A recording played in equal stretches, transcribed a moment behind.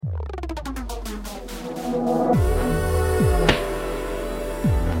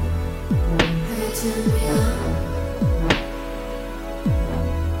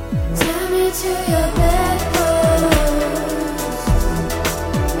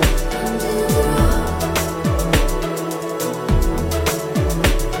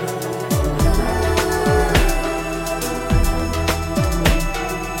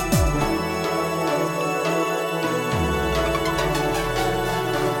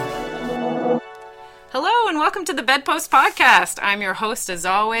Welcome to the Bedpost Podcast. I'm your host, as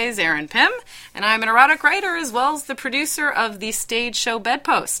always, Erin Pym, and I'm an erotic writer as well as the producer of the stage show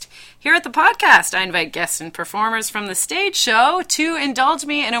Bedpost. Here at the podcast, I invite guests and performers from the stage show to indulge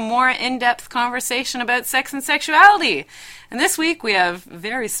me in a more in-depth conversation about sex and sexuality. And this week we have a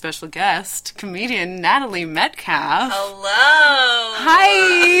very special guest, comedian Natalie Metcalfe. Hello!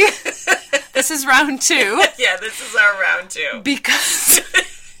 Hi! This is round 2. Yeah, this is our round 2. Because...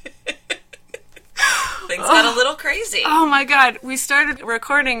 Things got a little crazy. Oh my god, we started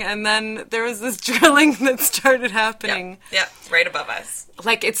recording and then there was this drilling that started happening. Yeah, right above us.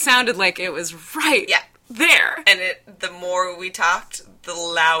 Like, it sounded like it was right there. And the more we talked, the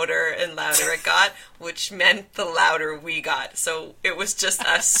louder and louder it got, which meant the louder we got. So it was just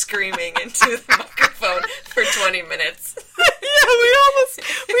us screaming into the microphone for 20 minutes. Yeah,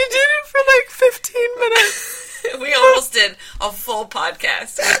 we did it for like 15 minutes. We almost did a full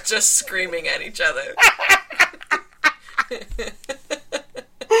podcast with just screaming at each other.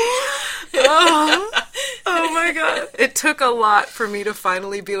 Oh my god. It took a lot for me to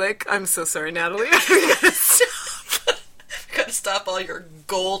finally be like, I'm so sorry, Natalie. We gotta stop. Gotta stop all your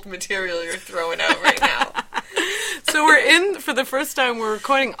gold material you're throwing out right now. So for the first time, we're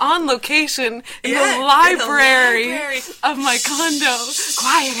recording on location in the library of my condo.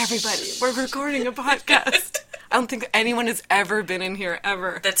 Quiet, everybody. We're recording a podcast. I don't think anyone has ever been in here,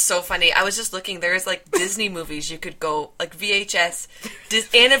 ever. That's so funny. I was just looking. There's, like, Disney movies you could go, like, VHS.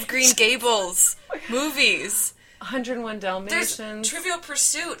 Anne of Green Gables movies. 101 Dalmatians. There's Trivial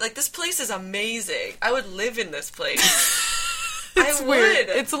Pursuit. Like, this place is amazing. I would live in this place. It's weird.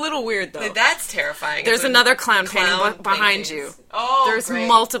 It's a little weird, though. That's terrifying. There's another clown painting behind you. Oh, there's great.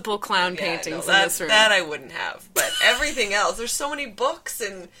 Multiple clown paintings in this room. That I wouldn't have. But everything else, there's so many books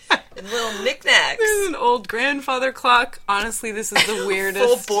and little knickknacks. There's an old grandfather clock. Honestly, this is the weirdest.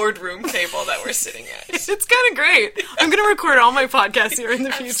 Full boardroom table that we're sitting at. It's kind of great. I'm going to record all my podcasts here in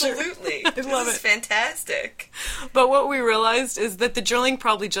the future. Absolutely. I love it. This is fantastic. But what we realized is that the drilling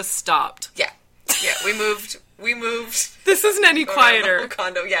probably just stopped. Yeah, we moved. This isn't any quieter.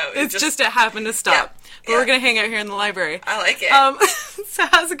 Condo, yeah. It's just it happened to stop. Yeah. But we're going to hang out here in the library. I like it. So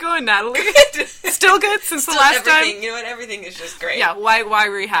how's it going, Natalie? Still good since the last time? You know what? Everything is just great. Yeah, why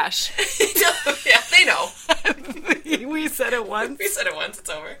rehash? Yeah, they know. We said it once. It's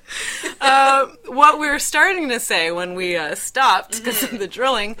over. What we were starting to say when we stopped because of the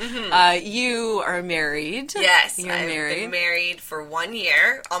drilling, you are married. Yes, I've been married for 1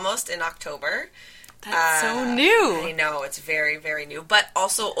 year, almost in October. That's so new. I know, it's very, very new. But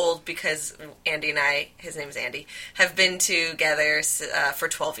also old because Andy and I, his name is Andy, have been together for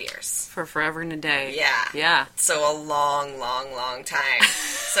 12 years. For forever and a day. Yeah. Yeah. So a long, long, long time.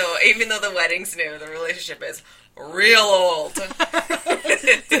 So even though the wedding's new, the relationship is real old.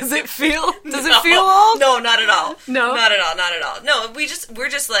 Does it feel old? No, not at all. No? Not at all. No, we're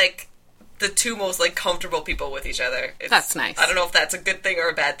just like the two most, like, comfortable people with each other. That's nice. I don't know if that's a good thing or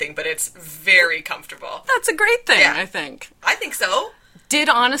a bad thing, but it's very comfortable. That's a great thing, I think. I think so. Did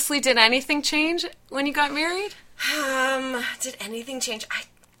anything change when you got married? Did anything change?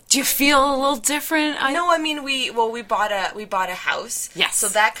 Do you feel a little different? No, I mean, we bought a house. Yes. So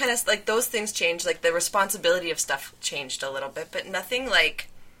that kind of, like, those things changed. Like, the responsibility of stuff changed a little bit, but nothing like,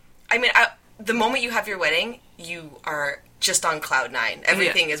 I mean, the moment you have your wedding, you are just on cloud 9.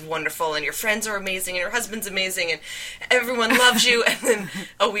 Everything is wonderful, and your friends are amazing, and your husband's amazing, and everyone loves you, and then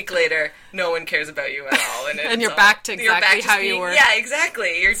a week later, no one cares about you at all. And you're back to exactly how you were. Yeah,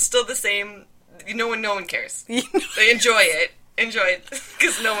 exactly. You're still the same. No one cares. They enjoy it,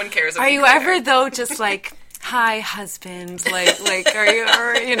 because no one cares about you. Are you ever, though, just like, hi, husband, like, are you,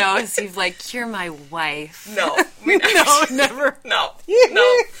 or, you know, is he like, you're my wife? No. No, never. No,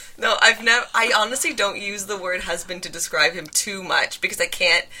 I honestly don't use the word husband to describe him too much because I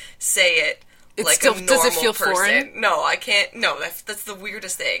can't say it like a normal does it feel person. Foreign? No, I can't. No, that's the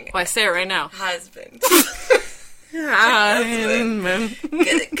weirdest thing. Well, I say it right now. Husband.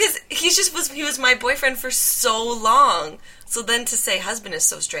 Because he was my boyfriend for so long. So then to say husband is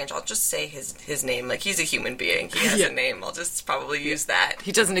so strange, I'll just say his name. Like, he's a human being. He has a name. I'll just probably use that.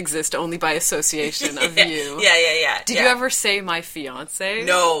 He doesn't exist only by association of you. Yeah. Did you ever say my fiance?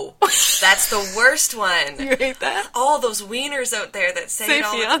 No. That's the worst one. You hate that? All those wieners out there that say it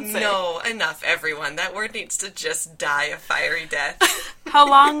all. Fiance. No, enough, everyone. That word needs to just die a fiery death. How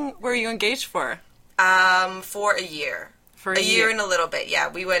long were you engaged for? For a year. For a year and a little bit, yeah.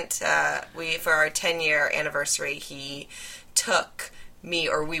 We went, for our 10-year anniversary, he took me,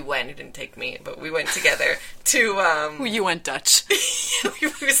 or we went, he didn't take me, but we went together to, You went Dutch. we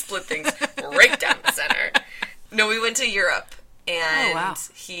split things right down the center. No, we went to Europe, and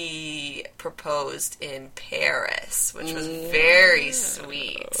he proposed in Paris, which was very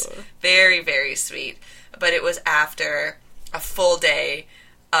sweet. Very, very sweet. But it was after a full day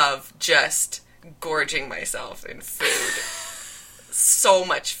of just gorging myself in food. So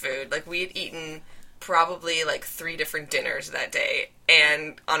much food. Like, we had eaten probably like 3 different dinners that day,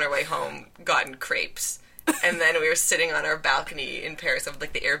 and on our way home gotten crepes. And then we were sitting on our balcony in Paris of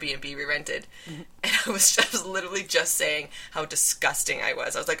like the Airbnb we rented, and I was literally just saying how disgusting I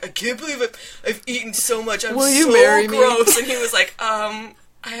was. I was like, I can't believe I've eaten so much. I'm Will you so marry me? gross. And he was like, I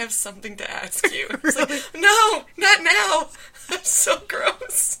have something to ask you. I was like, no, not now. I'm so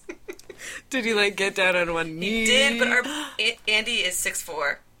gross. Did he like get down on one knee? He did, but Andy is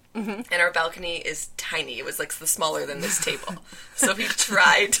 6'4". And our balcony is tiny. It was like smaller than this table. So he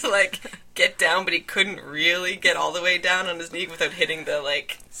tried to like get down, but he couldn't really get all the way down on his knee without hitting the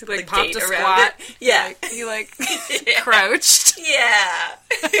like, so he, like, the popped gate a around squat. it. Yeah. He crouched. Yeah,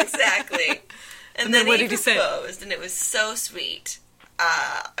 exactly. And then what he did he say? proposed, and it was so sweet.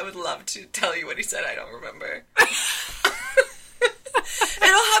 I would love to tell you what he said. I don't remember.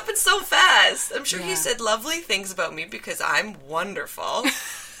 It all happened so fast. I'm sure he said lovely things about me because I'm wonderful.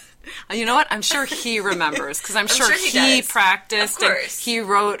 You know what? I'm sure he remembers, because I'm sure he does. practiced Of and course. he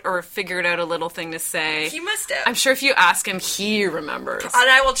wrote or figured out a little thing to say. He must have. I'm sure if you ask him, he remembers. And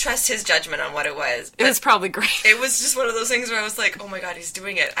I will trust his judgment on what it was. It was probably great. It was just one of those things where I was like, oh my god, he's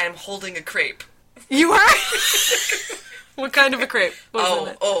doing it. I'm holding a crepe. You were? What kind of a crepe was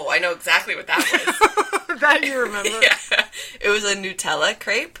it? Oh, I know exactly what that was. That you remember? Yeah. It was a Nutella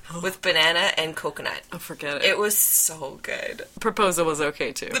crepe with banana and coconut. Oh, forget it. It was so good. The proposal was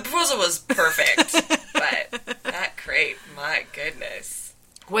okay, too. The proposal was perfect. But that crepe, my goodness.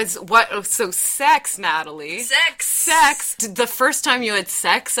 So sex, Natalie. Sex. The first time you had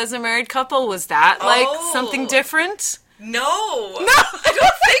sex as a married couple, was that like something different? No, I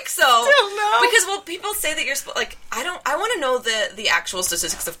don't think so. Still no. Because people say that you're like, I want to know the actual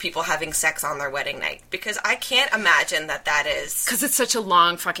statistics of people having sex on their wedding night, because I can't imagine that is, because it's such a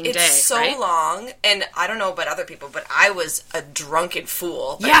long fucking day. It's so right? long, and I don't know about other people, but I was a drunken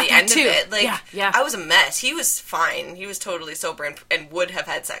fool Yeah, at the end too. of it. Like, yeah. I was a mess. He was fine. He was totally sober and would have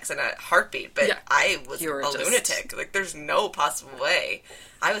had sex in a heartbeat, but I was a lunatic. Like, there's no possible way.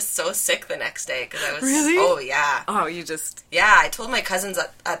 I was so sick the next day because I was... Really? Oh, yeah. Oh, you just... Yeah, I told my cousins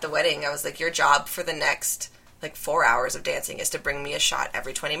at the wedding, I was like, your job for the next, 4 hours of dancing is to bring me a shot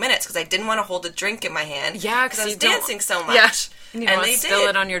every 20 minutes, because I didn't want to hold a drink in my hand. Yeah, because I was dancing so much. Yeah. And they spill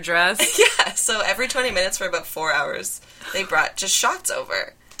it on your dress. Yeah, so every 20 minutes for about 4 hours, they brought just shots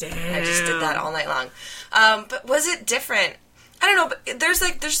over. Damn. I just did that all night long. But was it different? I don't know, but there's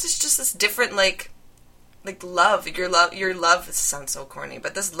just this different, love. Your love, this sounds so corny,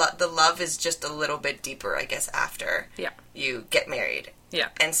 but the love is just a little bit deeper, I guess, after you get married. Yeah.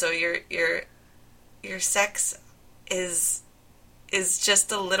 And so your sex is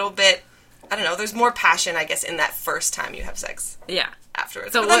just a little bit, I don't know, there's more passion, I guess, in that first time you have sex. Yeah.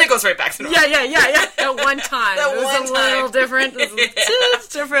 Afterwards. So but then it goes right back to normal. Yeah. That one time. That it was one a time. little different. It was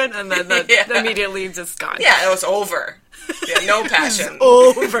just different, and then immediately just gone. Yeah, it was over. Yeah, no passion.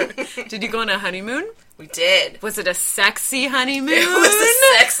 Over. Did you go on a honeymoon? We did. Was it a sexy honeymoon? It was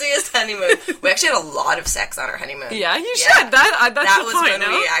the sexiest honeymoon. We actually had a lot of sex on our honeymoon. Yeah, you should. That's that the was point,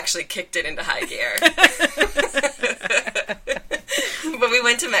 when we actually kicked it into high gear. But we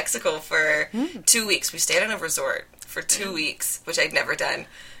went to Mexico for 2 weeks. We stayed on a resort for 2 weeks, which I'd never done.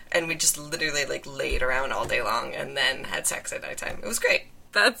 And we just literally laid around all day long and then had sex at nighttime. It was great.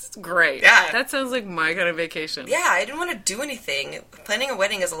 That's great. Yeah. That sounds like my kind of vacation. Yeah, I didn't want to do anything. Planning a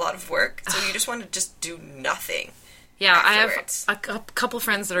wedding is a lot of work, so you just want to just do nothing. Yeah, afterwards. I have a couple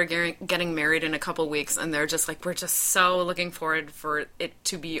friends that are getting married in a couple weeks, and they're just like, we're just so looking forward for it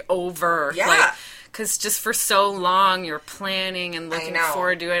to be over. Yeah. Because just for so long, you're planning and looking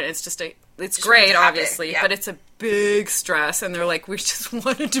forward to it. It's just it's great, obviously, but it's a big stress, and they're like, we just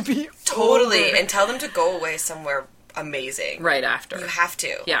want it to be totally. over. And tell them to go away somewhere amazing. Right after. You have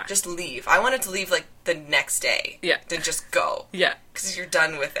to. Yeah. Just leave. I wanted to leave, like, the next day. Yeah. To just go. Yeah. Because you're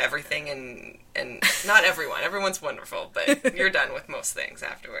done with everything, and not everyone. Everyone's wonderful, but you're done with most things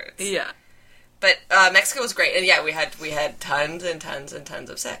afterwards. Yeah. But Mexico was great. And yeah, we had tons and tons and tons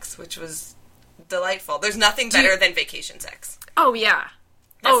of sex, which was delightful. There's nothing better than vacation sex. Oh, yeah.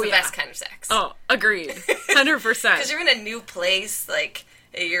 That's the best kind of sex. Oh, agreed. 100%. Because you're in a new place, like,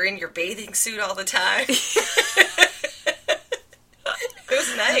 you're in your bathing suit all the time. It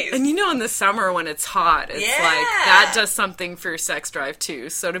was nice. And in the summer when it's hot, it's like, that does something for your sex drive, too.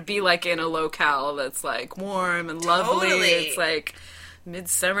 So to be, like, in a locale that's, like, warm and lovely, it's like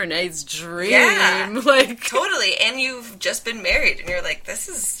Midsummer Night's Dream. Yeah. Like, totally. And you've just been married, and you're like,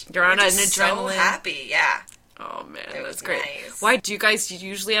 you're on an adrenaline. So happy, yeah. Oh, man, that's was great. Nice. Why, do you guys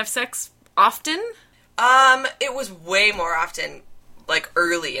usually have sex often? It was way more often, like,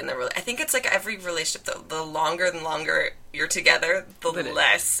 early in the I think it's like every relationship, the longer and longer you're together, the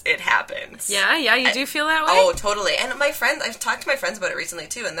less it happens. Yeah, you do feel that way? Oh, totally. And my friends, I've talked to my friends about it recently,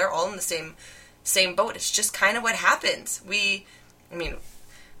 too, and they're all in the same boat. It's just kind of what happens. When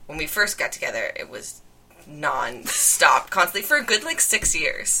we first got together, it was non-stop, constantly, for a good, 6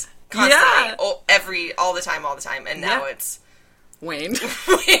 years. Constantly. Yeah. All the time, and now it's waned.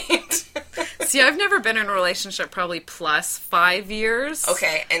 See, I've never been in a relationship probably plus 5 years.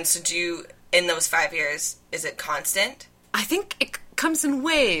 Okay, and so in those 5 years, is it constant? I think it comes in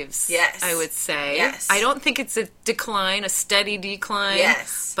waves. Yes. I would say. Yes. I don't think it's a decline, a steady decline.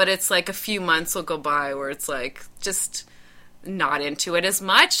 Yes. But it's like a few months will go by where it's like just not into it as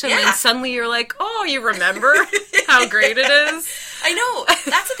much, and then suddenly you're like, oh, you remember how great it is? I know.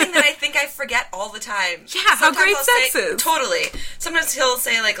 That's the thing that I think I forget all the time. Yeah, how great sex is. Totally. Sometimes he'll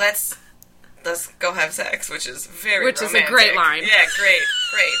say, like, let's go have sex, which is very romantic. Is a great line. Yeah, great.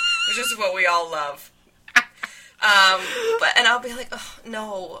 Which is what we all love. And I'll be like, oh,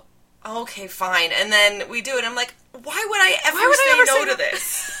 no. Okay, fine. And then we do it, and I'm like, why would I ever say no to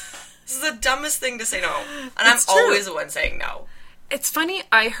this? This is the dumbest thing to say no. And I'm always the one saying no. It's funny,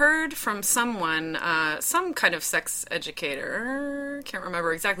 I heard from someone, some kind of sex educator, can't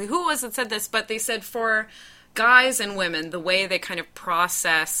remember exactly who it was that said this, but they said for guys and women, the way they kind of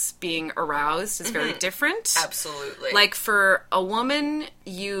process being aroused is very different. Absolutely. Like for a woman,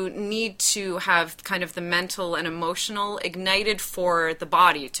 you need to have kind of the mental and emotional ignited for the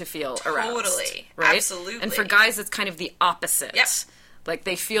body to feel aroused. Totally. Right? Absolutely. And for guys, it's kind of the opposite. Yep. Like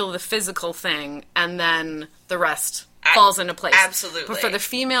they feel the physical thing, and then the rest falls into place. Absolutely. But for the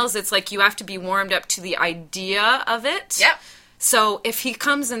females, it's like you have to be warmed up to the idea of it. Yep. So if he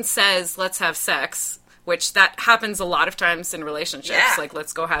comes and says, let's have sex, which that happens a lot of times in relationships, like,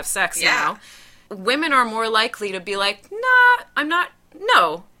 let's go have sex now, women are more likely to be like, nah, I'm not,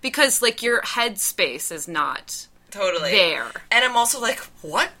 no. Because, like, your headspace is not there. And I'm also like,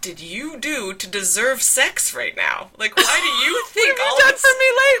 what did you do to deserve sex right now? Like, why do you think what have you done for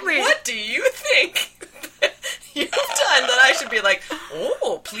me lately? What do you think you've done that I should be like,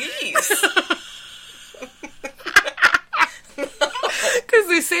 oh, please? Because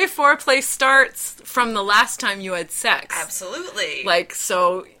they say foreplay starts from the last time you had sex. Absolutely. Like,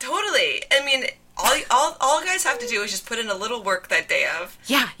 so... Totally. I mean, all guys have to do is just put in a little work that day of...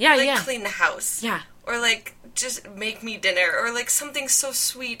 clean the house. Yeah. Or, like, just make me dinner. Or, like, something so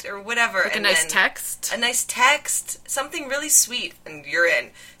sweet or whatever. Like a nice text. A nice text. Something really sweet. And you're in.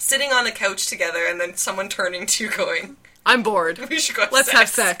 Sitting on the couch together and then someone turning to you going... I'm bored. We should go have Let's sex. have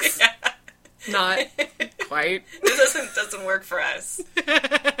sex. Yeah. Not quite. It doesn't work for us.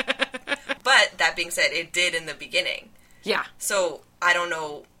 But, that being said, it did in the beginning. Yeah. So, I don't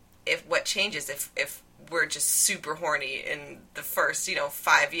know what changes if we're just super horny in the first,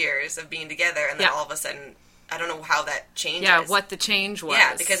 5 years of being together, and then all of a sudden, I don't know how that changes. Yeah, what the change was.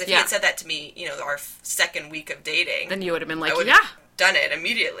 Yeah, because if you had said that to me, our second week of dating... Then you would have been like, I would have done it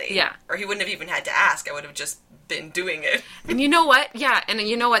immediately. Yeah. Or he wouldn't have even had to ask. I would have just been doing it. And you know what? Yeah, and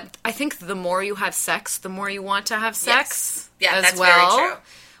you know what? I think the more you have sex, the more you want to have sex as well. Very true.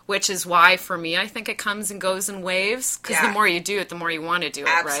 Which is why, for me, I think it comes and goes in waves. Because the more you do it, the more you want to do it,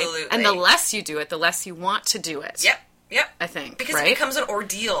 Absolutely. right? And the less you do it, the less you want to do it. Yep. I think, because it becomes an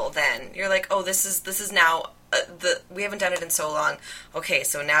ordeal then. You're like, oh, this is now, we haven't done it in so long. Okay,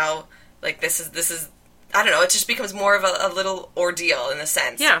 so now, like, this is I don't know, it just becomes more of a little ordeal in a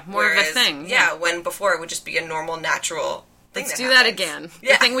sense. Yeah, more of a thing. Yeah, when before it would just be a normal, natural thing. Let's do that again.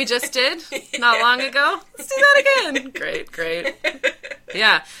 Yeah. The thing we just did not long ago. Let's do that again. Great.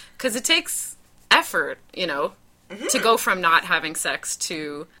 Yeah, because it takes effort, to go from not having sex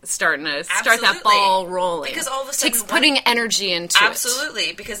to start that ball rolling. Because all of a sudden... It takes putting energy into it.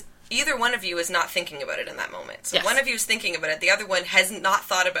 Absolutely, because either one of you is not thinking about it in that moment. So yes. one of you is thinking about it, the other one has not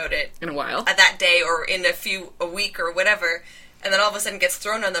thought about it in a while, at that day or in a week or whatever, and then all of a sudden gets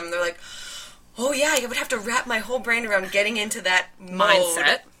thrown on them, and they're like, oh yeah, I would have to wrap my whole brain around getting into that mindset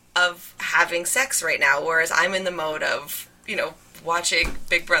mode of having sex right now, whereas I'm in the mode of, watching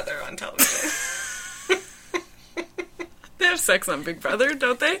Big Brother on television. They have sex on Big Brother,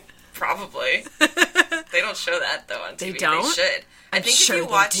 don't they? Probably. They don't show that, though, on TV. They don't? They should. I think sure if you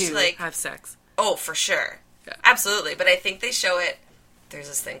watch, they do have sex. Oh, for sure. Yeah. Absolutely. But I think they show it, there's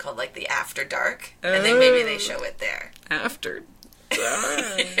this thing called, the After Dark, and then maybe they show it there. After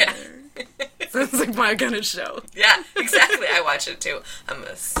Dark. Yeah. Sounds like my kind of show. Yeah, exactly. I watch it, too. I'm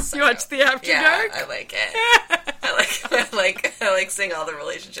a psycho. You watch the After Dark? I like it. I like seeing all the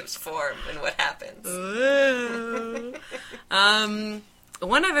relationships form and what happens.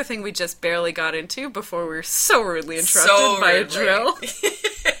 One other thing we just barely got into before we were so rudely interrupted by a drill.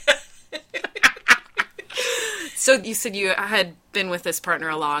 So you said you had been with this partner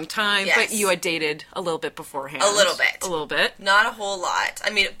a long time, yes. But you had dated a little bit beforehand. A little bit. A little bit. Not a whole lot.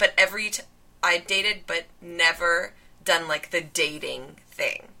 I mean, but I dated, but never done, the dating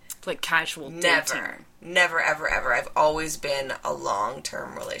thing. Like casual dating. Never, ever, ever. I've always been a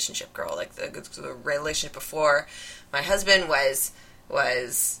long-term relationship girl. The relationship before my husband was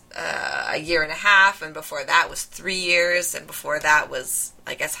a year and a half, and before that was 3 years, and before that was,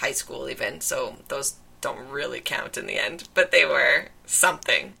 I guess, high school even. So those don't really count in the end, but they were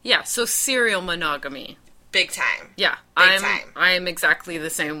something. Yeah, so serial monogamy. Big time. Yeah, I'm exactly the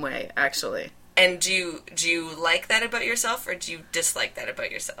same way, actually. And do you like that about yourself, or do you dislike that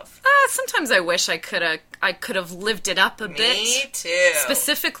about yourself? Sometimes I wish I could have lived it up a bit. Me too.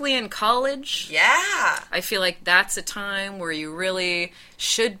 Specifically in college. Yeah. I feel like that's a time where you really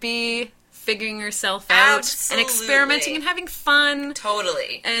should be figuring yourself out. Absolutely. And experimenting and having fun.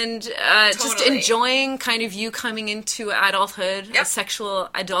 Totally. And just enjoying kind of you coming into adulthood, yep. A sexual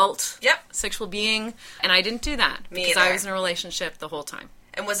adult, yep. Sexual being. And I didn't do that because I was in a relationship the whole time.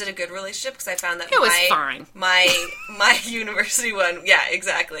 And was it a good relationship? Because I found that it was fine. My university one, yeah,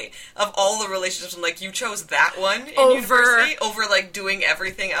 exactly. Of all the relationships, I'm like, you chose that one in university over doing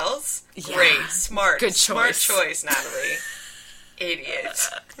everything else? Yeah. Great, smart. Good choice. Smart choice, Natalie. Idiot.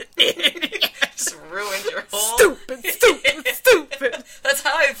 Just ruined your whole... Stupid. That's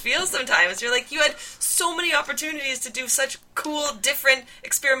how I feel sometimes. You're like, you had so many opportunities to do such cool, different,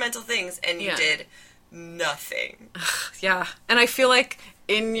 experimental things, and you did nothing. Yeah, and I feel like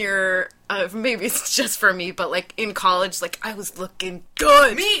in your, maybe it's just for me, but in college, I was looking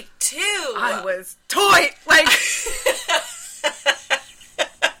good. Me too. I was tight.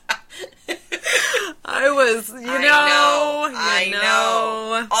 I was, I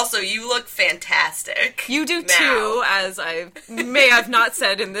know. Also, you look fantastic. You do too, as I may have not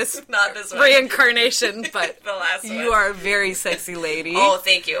said in this, not this reincarnation, but the last one. You are a very sexy lady. Oh,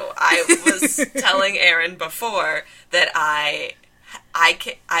 thank you. I was telling Aaron before that I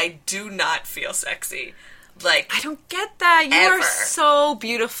do not feel sexy. I don't get that. You ever. Are so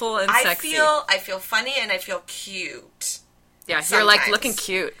beautiful and sexy. I feel funny and I feel cute. Yeah, sometimes. You're looking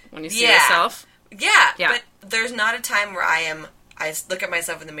cute when you see yourself. Yeah, but there's not a time where I look at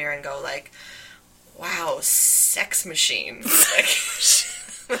myself in the mirror and go wow, sex machine.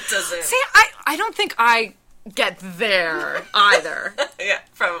 Doesn't... See, I don't think I get there either. Yeah,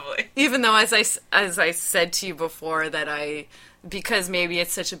 probably. Even though, as I said to you before, that because maybe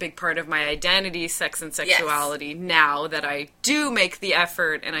it's such a big part of my identity, sex and sexuality, yes. Now that I do make the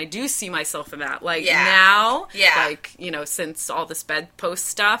effort and I do see myself in that, now, since all this bedpost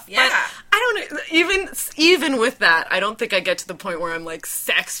stuff. Yeah. But I don't, even with that, I don't think I get to the point where I'm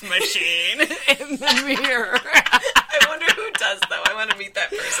sex machine in the mirror. I wonder who does, though. I want to meet that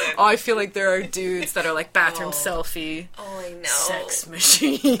person. Oh, I feel like there are dudes that are bathroom selfie. Oh, I know. Sex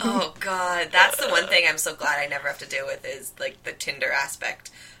machine. Oh, God. That's the one thing I'm so glad I never have to deal with is, the Tinder aspect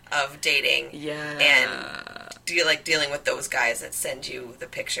of dating. Yeah. And dealing with those guys that send you the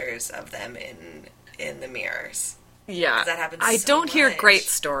pictures of them in the mirrors. Yeah. That happens I so don't much. hear great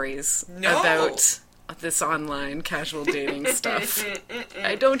stories about this online casual dating stuff.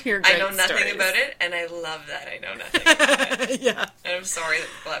 I don't hear great stories. I know nothing about it, and I love that I know nothing about it. Yeah. And I'm sorry that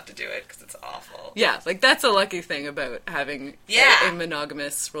people have to do it, because it's awful. Yeah, that's a lucky thing about having a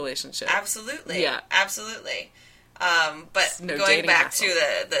monogamous relationship. Absolutely. Yeah. Absolutely. But going back to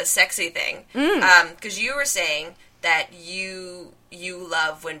the sexy thing, because you were saying that you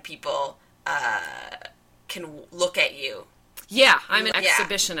love when people can look at you. Yeah, I'm an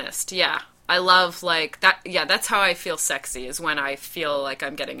exhibitionist, yeah. I love, that, that's how I feel sexy, is when I feel like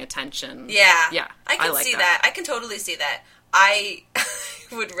I'm getting attention. Yeah. Yeah. I can see that. I can totally see that. I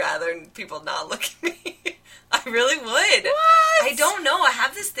would rather people not look at me. I really would. What? I don't know. I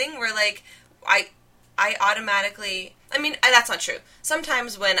have this thing where, like, I automatically... I mean, that's not true.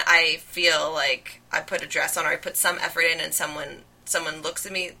 Sometimes when I feel like I put a dress on or I put some effort in and someone looks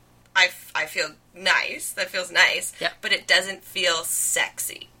at me, I feel nice. That feels nice. Yeah. But it doesn't feel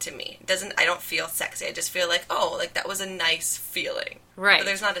sexy to me. I don't feel sexy. I just feel like, oh, like that was a nice feeling. Right. But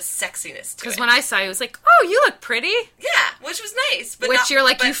there's not a sexiness to it. Because when I saw you, it was like, oh, you look pretty. Yeah, which was nice. But you're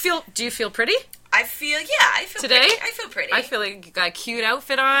like, do you feel pretty? I feel Today? pretty. I feel pretty. I feel like you got a cute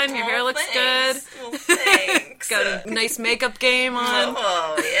outfit on. Your hair looks thanks. good. Well, thanks. Got a nice makeup game on.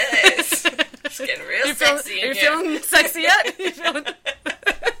 Oh, yes. It's getting real sexy in Are you here. feeling sexy yet?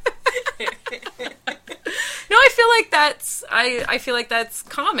 No, I feel like that's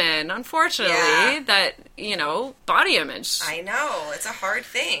common, unfortunately, that, body image. I know. It's a hard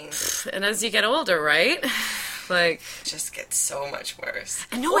thing. And as you get older, right? Like... It just gets so much worse.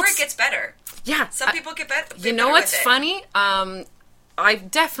 I know or it gets better. Yeah. Some people get better. You know what's funny? I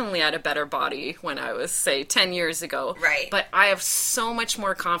definitely had a better body when I was, say, 10 years ago. Right. But I have so much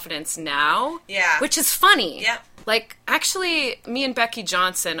more confidence now. Yeah. Which is funny. Yeah. Like, actually, me and Becky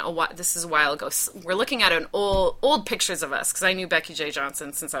Johnson, this is a while ago, we're looking at old pictures of us, because I knew Becky J.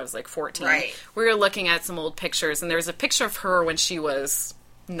 Johnson since I was, like, 14. Right. We were looking at some old pictures, and there was a picture of her when she was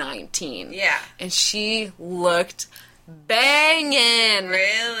 19. Yeah. And she looked banging.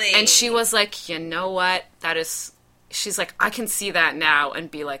 Really? And she was like, you know what? She's like, I can see that now and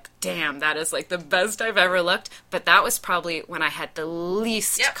be like, damn, that is like the best I've ever looked. But that was probably when I had the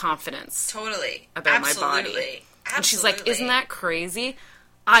least confidence. Totally. About my body. Absolutely. And she's like, isn't that crazy?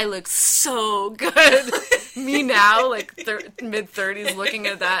 I look so good. Me now, like mid-30s, looking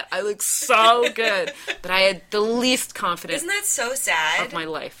at that, I look so good. But I had the least confidence. Isn't that so sad? Of my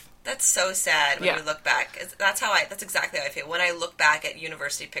life. That's so sad when you look back. That's exactly how I feel. When I look back at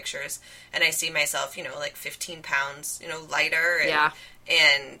university pictures and I see myself, like 15 pounds, lighter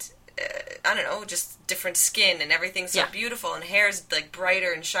and I don't know, just different skin and everything's so beautiful and hair's like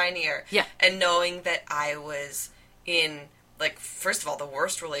brighter and shinier. Yeah. And knowing that I was in, like, first of all, the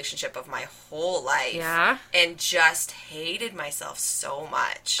worst relationship of my whole life. Yeah. And just hated myself so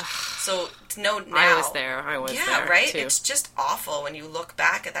much. So to know now... I was there, yeah, right? too. It's just awful when you look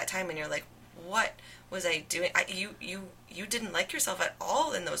back at that time and you're like, what was I doing? You didn't like yourself at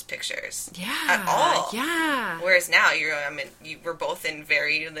all in those pictures. Yeah. At all. Yeah. Whereas now, we're both in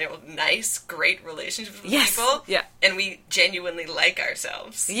very nice, great relationships with people. Yeah. And we genuinely like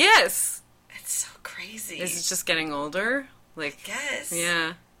ourselves. Yes. It's so crazy. Is it just getting older? Like, I guess.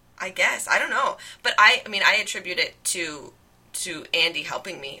 Yeah. I guess. I don't know. But I attribute it to Andy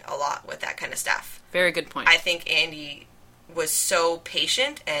helping me a lot with that kind of stuff. Very good point. I think Andy was so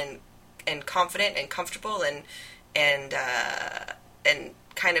patient and confident and comfortable and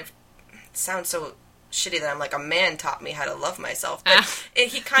kind of, it sounds so shitty that I'm like, a man taught me how to love myself. But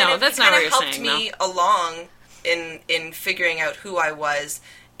he kind of helped me along in figuring out who I was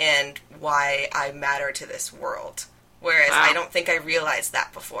and why I matter to this world. Whereas I don't think I realized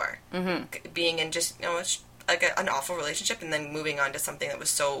that before. Mm-hmm. Being in just, like an awful relationship and then moving on to something that was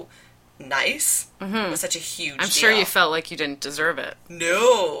so nice was such a huge deal. I'm sure you felt like you didn't deserve it.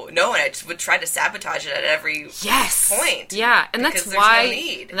 No, and I just would try to sabotage it at every point. Yeah, and that's why. No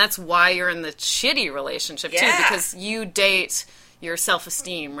need. And that's why you're in the shitty relationship too, because you date your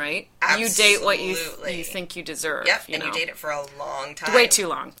self-esteem, right? Absolutely. You date what you think you deserve. Yep, and you date it for a long time. Way too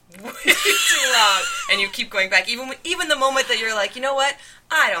long. Way too long. And you keep going back. Even the moment that you're like, you know what?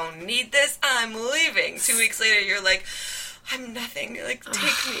 I don't need this. I'm leaving. 2 weeks later, you're like, I'm nothing. You're like,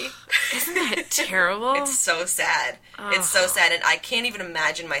 take me. Isn't that terrible? It's so sad. It's so sad. And I can't even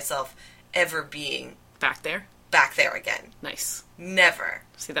imagine myself ever being... Back there again. Nice. Never.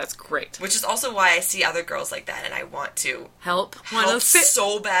 See, that's great. Which is also why I see other girls like that and I want to help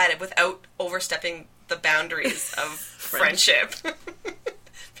so bad without overstepping the boundaries of friendship.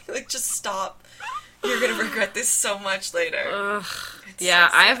 Like, just stop. You're going to regret this so much later. Yeah,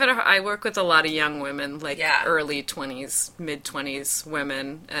 I work with a lot of young women, like early 20s, mid-20s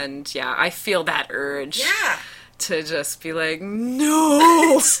women, and I feel that urge to just be like,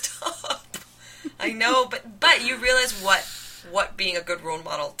 no! Stop. I know, but you realize what being a good role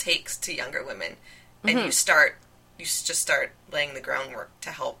model takes to younger women, and you just start laying the groundwork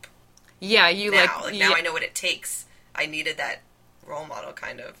to help. Yeah, now I know what it takes. I needed that role model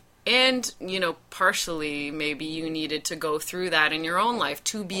kind of. And, partially maybe you needed to go through that in your own life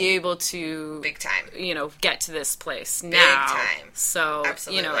to be able to... Big time. Get to this place now. Big time. So,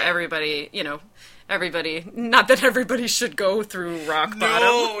 Absolutely. everybody, not that everybody should go through rock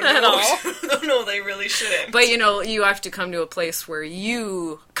bottom at all. No, they really shouldn't. But, you have to come to a place where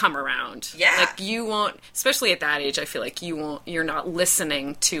you come around. Yeah. Like, you won't, especially at that age, I feel like you're not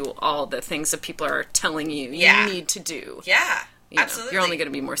listening to all the things that people are telling you you need to do. Yeah. Absolutely. You're only going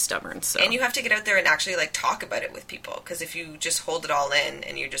to be more stubborn. So. And you have to get out there and actually, talk about it with people. Because if you just hold it all in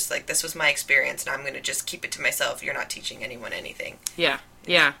and you're just like, this was my experience and I'm going to just keep it to myself, you're not teaching anyone anything. Yeah.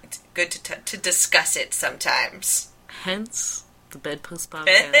 Yeah. It's good to discuss it sometimes. Hence, the Bedpost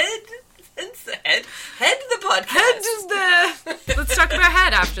Podcast. Hence the head the podcast. Head is the... Let's talk about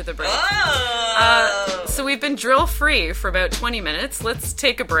head after the break. Oh! So we've been drill-free for about 20 minutes. Let's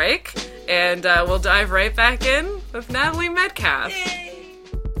take a break, and we'll dive right back in with Natalie Metcalfe. Yay!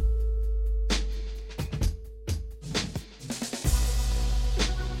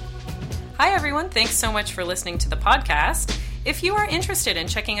 Hi, everyone. Thanks so much for listening to the podcast. If you are interested in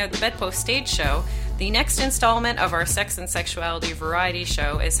checking out the Bedpost stage show, the next installment of our Sex and Sexuality variety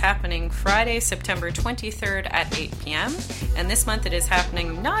show is happening Friday, September 23rd at 8 p.m. And this month it is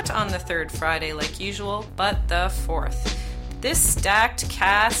happening not on the third Friday like usual, but the fourth. This stacked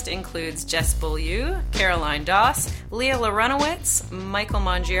cast includes Jess Beaulieu, Caroline Doss, Leah Larunowitz, Michael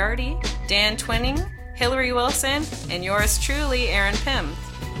Mongiardi, Dan Twinning, Hillary Wilson, and yours truly, Aaron Pym.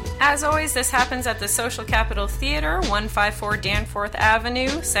 As always, this happens at the Social Capital Theatre, 154 Danforth Avenue,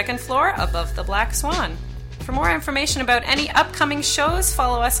 2nd floor, above the Black Swan. For more information about any upcoming shows,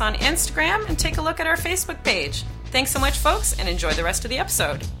 follow us on Instagram and take a look at our Facebook page. Thanks so much, folks, and enjoy the rest of the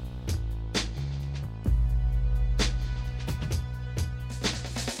episode.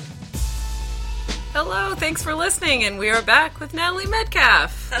 Hello, thanks for listening, and we are back with Natalie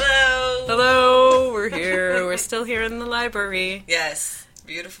Metcalfe. Hello! Hello, we're here. We're still here in the library. Yes.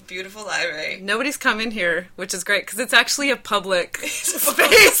 Beautiful, beautiful library. Nobody's come in here, which is great, because it's actually a public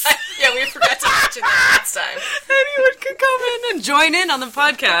space. Yeah, we forgot to mention that last time. Anyone can come in and join in on the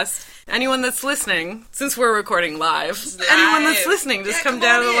podcast. Anyone that's listening, since we're recording live, anyone that's listening, just come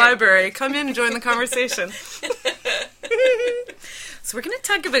down to the library. Come in and join the conversation. So we're going to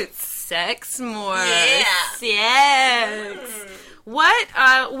talk about sex more. Yeah. Sex.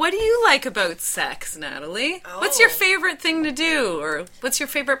 What do you like about sex, Natalie? Oh. What's your favorite thing to do, or what's your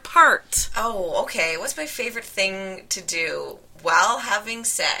favorite part? Oh, okay. What's my favorite thing to do while having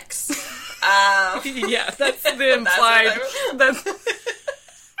sex? Yeah, that's the implied.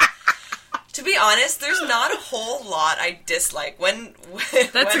 To be honest, there's not a whole lot I dislike when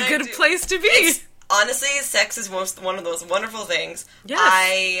That's when a good place to be. Honestly, sex is one of those wonderful things.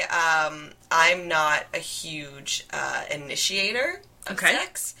 Yes. I'm not a huge initiator of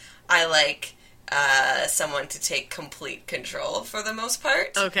sex. I like someone to take complete control for the most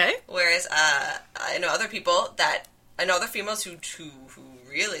part. Okay. Whereas I know other females who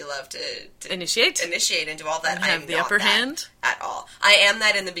really love to initiate into all that. I have the upper hand at all. I am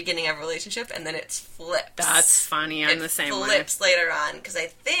that in the beginning of a relationship, and then it's flips. That's funny. I'm the same way. It flips later on because I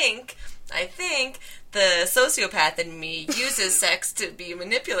think the sociopath in me uses sex to be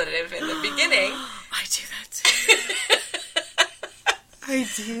manipulative in the beginning. I do that too. I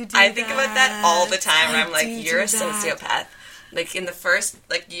do I think about that all the time. Where I'm like, you're a sociopath. Like, in the first,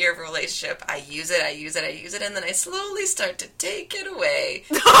 year of a relationship, I use it, and then I slowly start to take it away.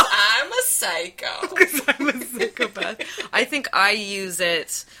 I'm a psycho. Because I'm a psychopath. I think I use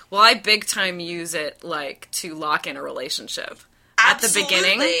it, I big time use it, to lock in a relationship. Absolutely, at the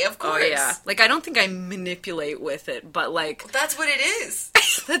beginning. Of course. Oh, yeah. I don't think I manipulate with it, but, Well, that's what it is.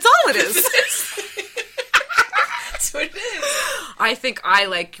 That's all it is. That's what it is. I think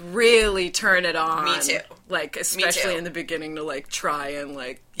I, really turn it on. Me too. Especially in the beginning to, try and,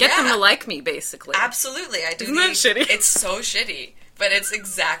 get them to like me, basically. Absolutely. I do. Isn't that shitty? It's so shitty, but it's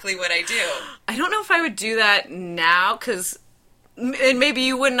exactly what I do. I don't know if I would do that now, because... And maybe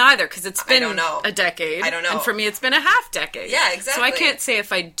you wouldn't either, because it's been a decade. I don't know. And for me, it's been a half decade. Yeah, exactly. So I can't say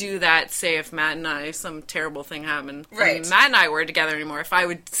if I do that, say if Matt and I, some terrible thing happened, right. and Matt and I were together anymore, if I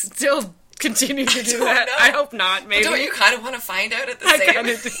would still continue to do that. Know. I hope not, maybe. But don't you kind of want to find out at the same time? I kind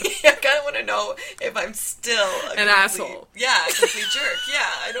of do. I kind of want to know if I'm still an asshole. Yeah, a complete jerk.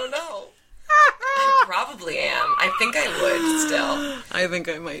 Yeah, I don't know. I probably am. I think I would still. I think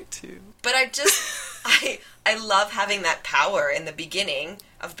I might too. But I love having that power in the beginning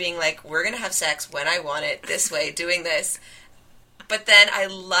of being like, we're going to have sex when I want it, this way, doing this. But then I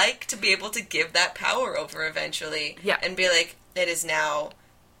like to be able to give that power over eventually. Yeah. And be like, it is now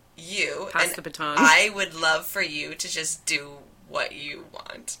you. Pass the baton. I would love for you to just do what you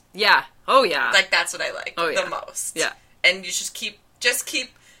want. Yeah. Oh, yeah. Like, that's what I like the most. Yeah. And you just keep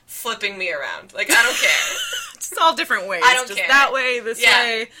flipping me around. Like, I don't care. It's all different ways. I don't just care. That way, this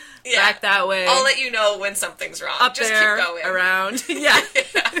way, back that way. I'll let you know when something's wrong. Up just there, keep going. around. Yeah.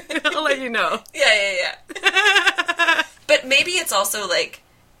 I'll let you know. Yeah. But maybe it's also, like,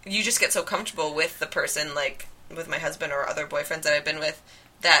 you just get so comfortable with the person, like, with my husband or other boyfriends that I've been with,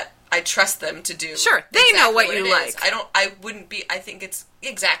 that I trust them to do. Sure, they know what you like. I think it's,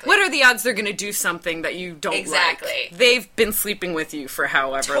 exactly. What are the odds they're going to do something that you don't like? They've been sleeping with you for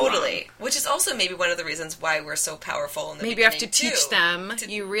however long. Totally. Which is also maybe one of the reasons why we're so powerful in the maybe you have to teach them.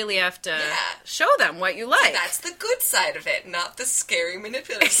 You really have to show them what you like. So that's the good side of it, not the scary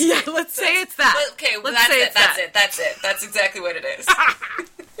manipulative side. Yeah, let's say it's that. Okay, that's it. That's exactly what it is.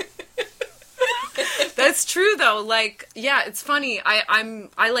 That's true, though. Like, yeah, it's funny.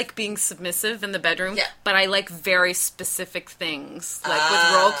 I like being submissive in the bedroom, but I like very specific things, like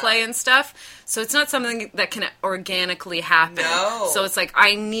with role play and stuff. So it's not something that can organically happen. No. So it's like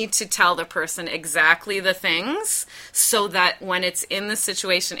I need to tell the person exactly the things so that when it's in the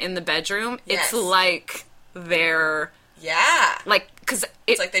situation in the bedroom, it's like they're... Yeah. Like, because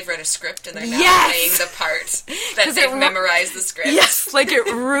it's like they've read a script and they're now playing the part that they've memorized the script. Yes, like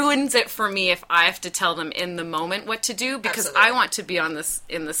it ruins it for me if I have to tell them in the moment what to do because I want to be on this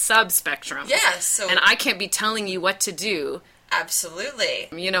in the sub spectrum. Yeah, so and I can't be telling you what to do. Absolutely.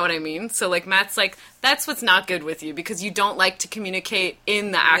 You know what I mean? So like Matt's like, that's what's not good with you because you don't like to communicate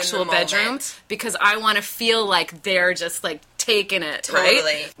in the actual bedroom because I want to feel like they're just like taking it,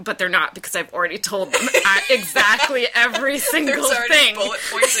 right? But they're not because I've already told them exactly every single There's already thing. Bullet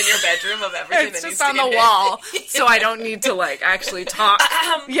points in your bedroom of everything it's that just needs on the wall, so I don't need to like actually talk.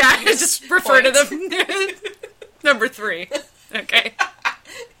 Yeah, just refer to them. Number 3. Okay.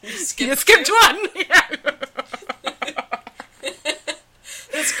 You skipped one. Yeah.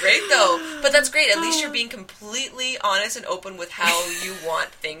 That's great, though. But that's great. At least you're being completely honest and open with how you want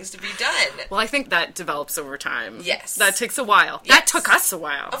things to be done. Well, I think that develops over time. Yes. That takes a while. Yes. That took us a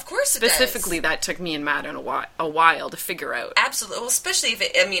while. Of course it Specifically, does. that took me and Matt a while to figure out. Absolutely. Well, especially if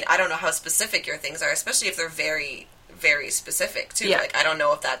it... I mean, I don't know how specific your things are, especially if they're very, very specific, too. Yeah. Like, I don't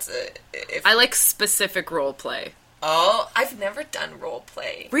know if that's a... I like specific role play. Oh, I've never done role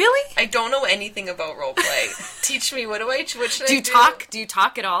play. Really? I don't know anything about role play. Teach me. What should I do? Do you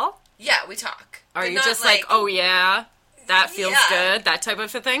talk at all? Yeah, we talk. Are you just like, oh yeah, that feels good, that type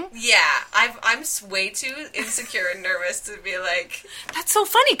of a thing? Yeah, I'm way too insecure and nervous to be like... That's so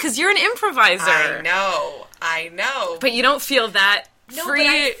funny, because you're an improviser. I know. But you don't feel that free...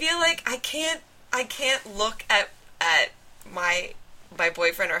 No, but I feel like I can't look at my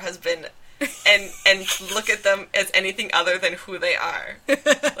boyfriend or husband and look at them as anything other than who they are.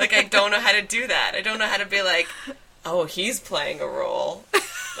 Like, I don't know how to do that. I don't know how to be like, oh, he's playing a role.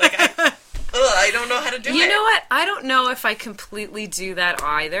 Like, I don't know how to do it. You know what? I don't know if I completely do that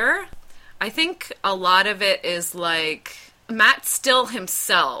either. I think a lot of it is like, Matt's still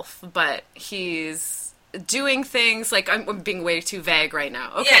himself, but he's doing things, like, I'm being way too vague right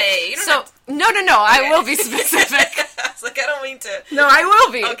now. Okay. Yeah, you don't have to... No, I will be specific. It's like, I don't mean to... No, I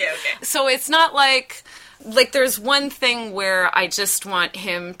will be. Okay. So it's not like there's one thing where I just want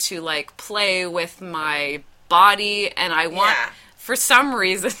him to, like, play with my body, and I want... Yeah. For some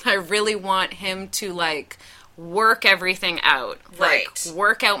reason, I really want him to, like, work everything out. Right. Like,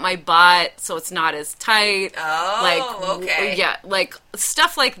 work out my butt so it's not as tight. Oh, okay. Yeah, like,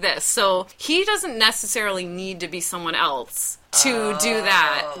 stuff like this. So he doesn't necessarily need to be someone else to do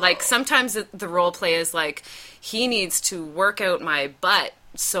that. Like, sometimes the role play is, like, he needs to work out my butt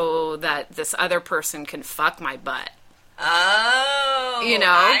so that this other person can fuck my butt. Oh, you know,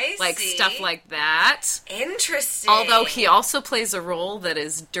 I like see. Stuff like that. Interesting. Although he also plays a role that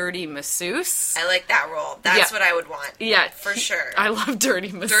is dirty masseuse. I like that role. That's what I would want. Yeah, for sure. I love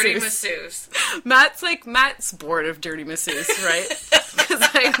dirty masseuse. Dirty masseuse. Matt's bored of dirty masseuse, right? Because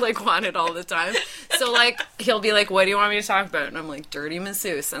I like want it all the time. So like he'll be like, "What do you want me to talk about?" And I'm like, "Dirty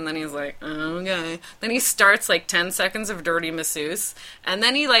masseuse." And then he's like, "Okay." Then he starts like 10 seconds of dirty masseuse, and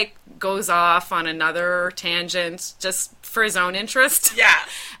then he like goes off on another tangent just for his own interest. Yeah.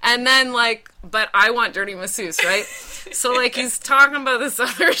 And then, like, but I want dirty masseuse, right? So, like, he's talking about this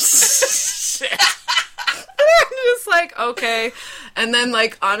other shit. I'm just like, okay. And then,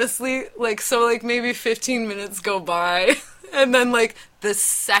 like, honestly, like, so, like, maybe 15 minutes go by. And then, like, the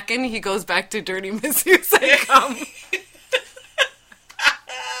second he goes back to dirty masseuse, I come.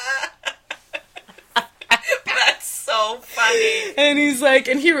 That's so funny. And he's like,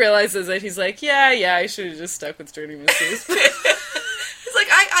 and he realizes it. He's like, yeah, I should have just stuck with dirty masseuse. He's like,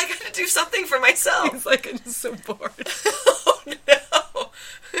 I gotta do something for myself. He's like, I'm just so bored. Oh,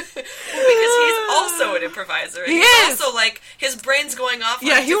 off.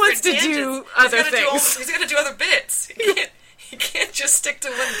 Yeah, on he wants to different do tangents. other He's things. got to do other bits. He can't just stick to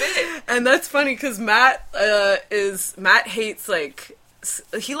one bit. And that's funny because Matt hates, like,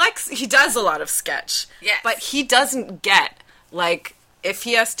 he does a lot of sketch. Yes. But he doesn't get, like, if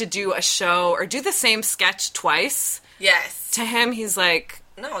he has to do a show or do the same sketch twice. Yes. To him, he's like...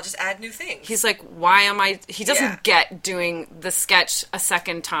 No, I'll just add new things. He's like, why am I... He doesn't get doing the sketch a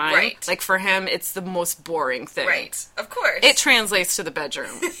second time. Right. Like, for him, it's the most boring thing. Right. Of course. It translates to the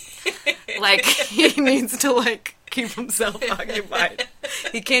bedroom. Like, he needs to, like, keep himself occupied.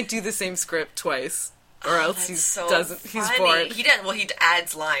 He can't do the same script twice. Or else he's bored. He does. Well, he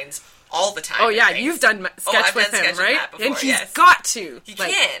adds lines all the time. Oh, yeah, you've done sketch with him, right? Before, and he's got to. He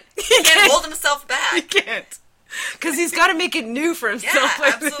can't. He can't hold himself back. He can't. Because he's got to make it new for himself.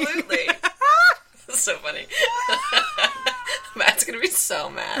 Yeah, absolutely. That's so funny. Matt's going to be so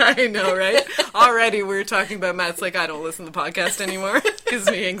mad. I know, right? Already we're talking about Matt's like, I don't listen to the podcast anymore. Gives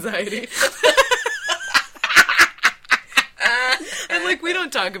me anxiety. I'm like, we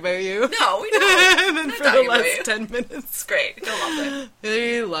don't talk about you. No, we don't. And then for the last 10 minutes. It's great. He'll love it.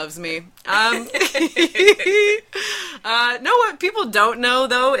 He loves me. No, what people don't know,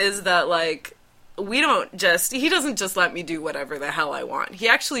 though, is that, like, he doesn't just let me do whatever the hell I want. He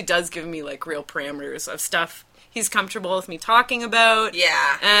actually does give me, like, real parameters of stuff he's comfortable with me talking about.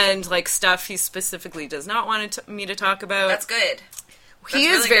 Yeah. And, like, stuff he specifically does not want me to talk about. That's good. He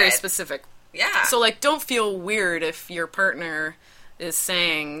is very specific. Yeah. So, like, don't feel weird if your partner is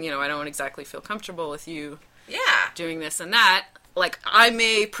saying, I don't exactly feel comfortable with you doing this and that. Like, I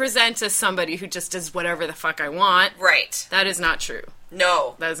may present as somebody who just does whatever the fuck I want. Right. That is not true.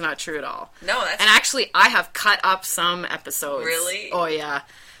 No. That is not true at all. No, that's... And actually, I have cut up some episodes. Really? Oh, yeah.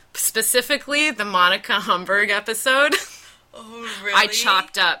 Specifically, the Monica Humberg episode. Oh, really? I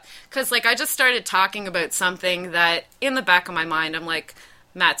chopped up. Because, like, I just started talking about something that, in the back of my mind, I'm like,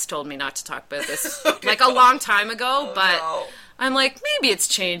 Matt's told me not to talk about this, like, a long time ago, but I'm like, maybe it's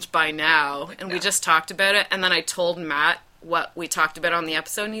changed by now. And we just talked about it. And then I told Matt what we talked about on the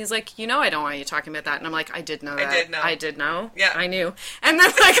episode, and he's like, I don't want you talking about that. And I'm like, I did know that. I did know. Yeah. I knew. And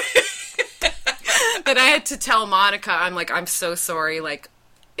then, like, then I had to tell Monica, I'm like, I'm so sorry, like,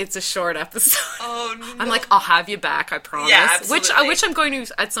 it's a short episode. Oh, no. I'm like, I'll have you back, I promise. Yeah, absolutely. Which I'm going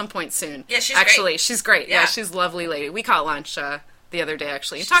to at some point soon. Yeah, she's actually, great. She's great. Yeah. She's a lovely lady. We caught lunch the other day,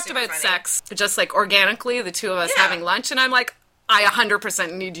 actually. And She's talked about funny. sex, just, like, organically, the two of us having lunch, and I'm like, I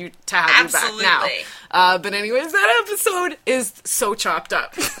 100% need you to have you back now. But anyways, that episode is so chopped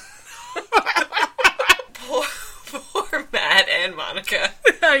up. Poor Matt and Monica.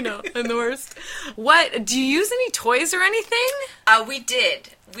 I know, I'm the worst. What, do you use any toys or anything? We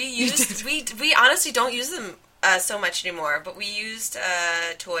did. We honestly don't use them so much anymore, but we used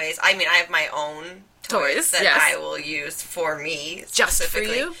toys. I mean, I have my own toys that I will use for me. Just for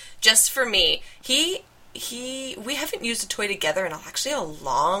you? Just for me. We haven't used a toy together in actually a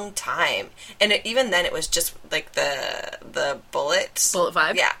long time, and even then it was just like the bullet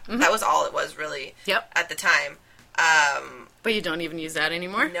vibe. Yeah, that was all it was really. Yep. At the time. But you don't even use that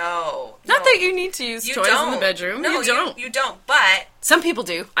anymore? No. Not that you need to use toys in the bedroom. No, you don't. You don't, but... Some people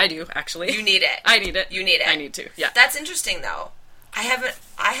do. I do, actually. You need it. I need it. You need it. I need to, yeah. That's interesting, though. I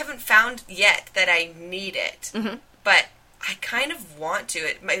haven't found yet that I need it, but I kind of want to.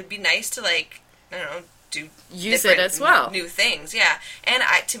 It might be nice to, like, I don't know, use it as well. New things, yeah. And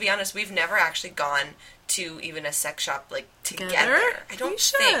to be honest, we've never actually gone to even a sex shop, like, together. I don't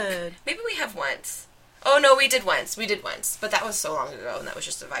think. Maybe we have once. Oh, no, we did once. But that was so long ago, and that was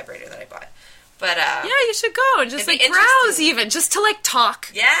just a vibrator that I bought. But, yeah, you should go and just, like, browse even. Just to, like,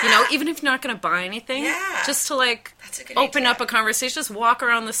 talk. Yeah. Even if you're not going to buy anything. Yeah. Just to, like, open up a conversation. Just walk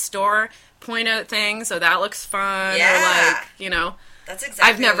around the store, point out things. Oh, that looks fun. Yeah. Or, like, That's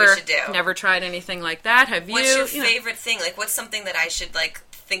exactly what we should do. I've never tried anything like that. Have you? What's your favorite thing? Like, what's something that I should, like,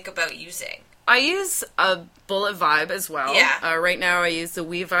 think about using? I use a Bullet Vibe as well. Yeah. Right now I use the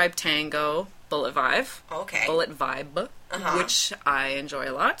We Vibe Tango Bullet Vibe. Okay. Bullet Vibe, which I enjoy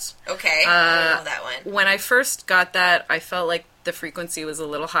a lot. Okay. I know that one. When I first got that, I felt like the frequency was a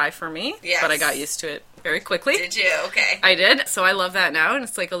little high for me. Yes. But I got used to it very quickly. Did you? Okay. I did. So I love that now. And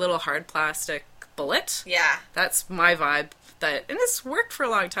it's like a little hard plastic bullet. Yeah. That's my vibe. And it's worked for a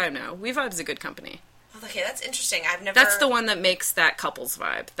long time now. We Vibe's a good company. Okay, that's interesting. I've never... That's the one that makes that couples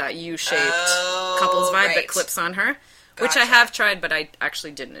vibe. That U-shaped couples vibe that clips on her. Gotcha. Which I have tried, but I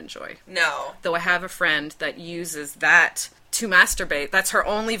actually didn't enjoy. No. Though I have a friend that uses that to masturbate. That's her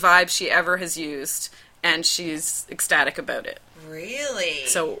only vibe she ever has used, and she's ecstatic about it. Really?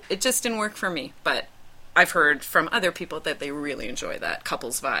 So it just didn't work for me, but I've heard from other people that they really enjoy that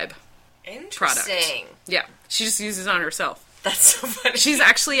couples vibe Interesting. product. Yeah. She just uses it on herself. That's so funny. She's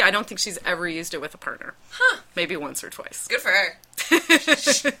actually, I don't think she's ever used it with a partner. Huh. Maybe once or twice. Good for her.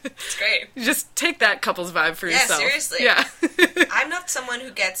 It's great. Just take that couple's vibe for yourself. Yeah, seriously. Yeah. I'm not someone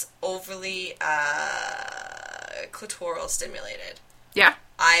who gets overly clitoral stimulated. Yeah?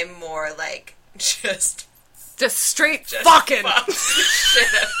 I'm more like just straight fucking. Fuck the shit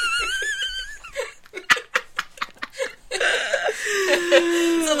out of me.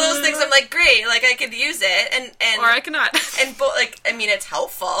 So those things, I'm like, great, like I could use it, and or I cannot. And like, I mean, it's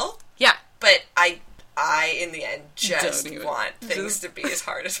helpful. Yeah. But I in the end just want things to be as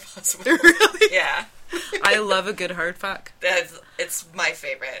hard as possible. Really? Yeah. I love a good hard fuck. It's my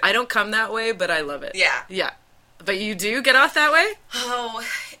favorite. I don't come that way, but I love it. Yeah. Yeah. But you do get off that way? Oh.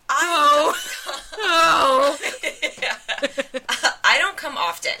 Yeah. I don't come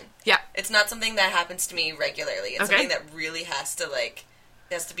often. Yeah. It's not something that happens to me regularly. It's something that really has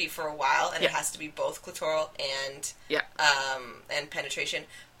to be for a while, and it has to be both clitoral and penetration.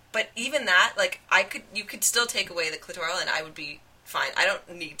 But even that, like, you could still take away the clitoral, and I would be fine. I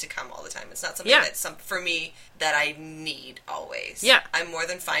don't need to come all the time. It's not something for me that I need always. Yeah. I'm more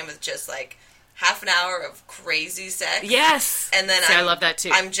than fine with just like half an hour of crazy sex. Yes. And then I love that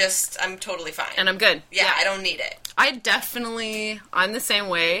too. I'm totally fine. And I'm good. Yeah, I don't need it. I'm the same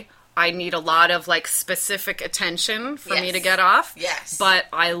way. I need a lot of, like, specific attention for me to get off. Yes. But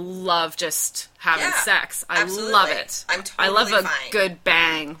I love just having sex. I love it. I'm totally I love a good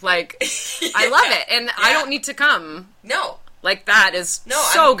bang. Like, I love it. And I don't need to come. No. Like, that is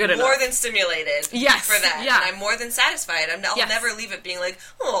I'm good enough. more than stimulated for that. Yeah. And I'm more than satisfied. I'll never leave it being like,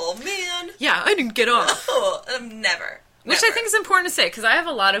 oh, man. Yeah, I didn't get off. Oh, never. Which I think is important to say, because I have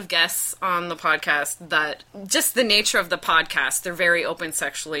a lot of guests on the podcast that, just the nature of the podcast, they're very open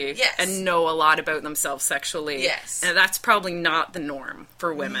sexually and know a lot about themselves sexually. Yes. And that's probably not the norm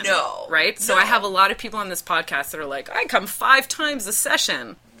for women. No. Right? So I have a lot of people on this podcast that are like, I come 5 times a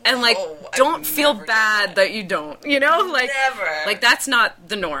session. And, like, don't feel bad that you don't, you know? Like, never. Like, that's not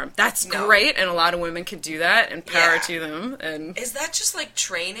the norm. That's great, and a lot of women can do that, and power to them. And is that just, like,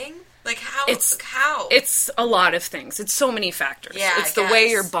 training? Like, how? It's a lot of things. It's so many factors. Yeah, it's the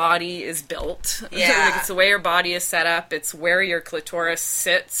way your body is built. Yeah. Like, it's the way your body is set up. It's where your clitoris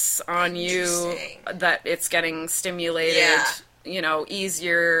sits on you that it's getting stimulated, you know,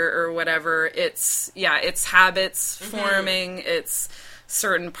 easier or whatever. It's habits forming. It's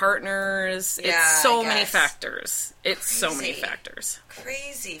certain partners. It's so many factors. It's so many factors.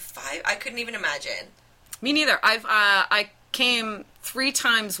 Crazy. 5? I couldn't even imagine. Me neither. I came 3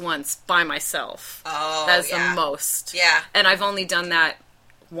 times once by myself. Oh, that's the most. Yeah. And I've only done that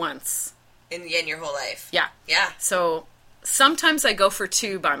once. In your whole life. Yeah. Yeah. So sometimes I go for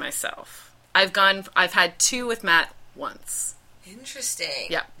 2 by myself. I've had 2 with Matt once. Interesting.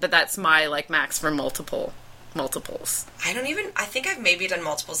 Yeah, but that's my, like, max for multiples. I think I've maybe done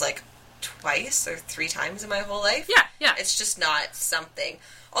multiples, like, twice or 3 times in my whole life. Yeah. It's just not something.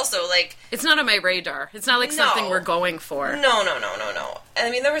 Also, like... It's not on my radar. It's not, like, something we're going for. No. And,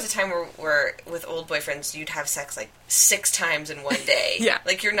 I mean, there was a time where with old boyfriends, you'd have sex, like, 6 times in one day. Yeah.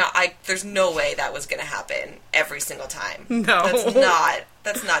 Like, there's no way that was going to happen every single time. No.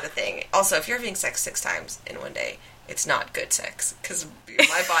 That's not a thing. Also, if you're having sex 6 times in one day, it's not good sex, because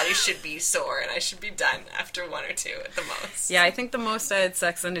my body should be sore, and I should be done after 1 or 2 at the most. Yeah, I think the most I had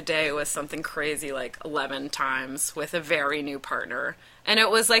sex in a day was something crazy, like 11 times with a very new partner. And it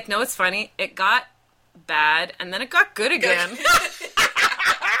was like, no, it's funny, it got bad, and then it got good again.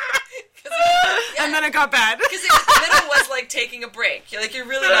 And then it got bad. Because the middle was like taking a break. You're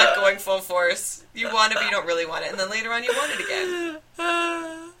really not going full force. You want it, but you don't really want it. And then later on, you want it again.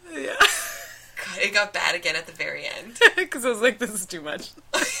 Yeah. God, it got bad again at the very end. Because I was like, this is too much.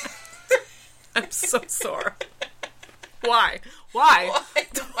 I'm so sore. Why? Why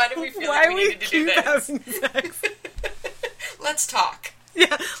do we feel like we needed to do this? Having sex? Let's talk.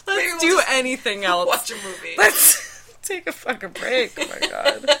 Yeah, let's do anything else. Watch a movie. Let's take a fucking break. Oh my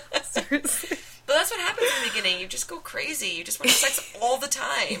god. Seriously. But that's what happens in the beginning. You just go crazy. You just want sex all the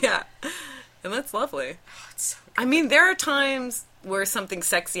time. Yeah. And that's lovely. Oh, it's so good. I mean, there are times where something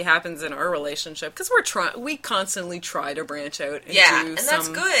sexy happens in our relationship because we constantly try to branch out and that's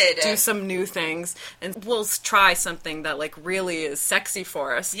good. Do some new things, and we'll try something that, like, really is sexy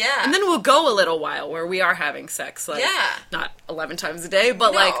for us. Yeah. And then we'll go a little while where we are having sex, like, not 11 times a day,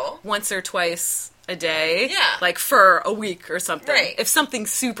 but like once or twice a day. Yeah. Like for a week or something. Right. If something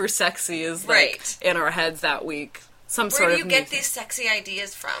super sexy is like in our heads that week, Where do you get these sexy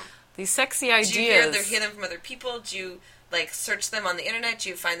ideas from? These sexy ideas. Do you hear them from other people? Do you, like, search them on the internet? Do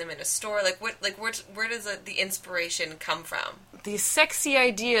you find them in a store? Where does the inspiration come from? These sexy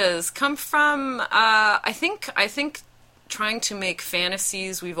ideas come from, I think trying to make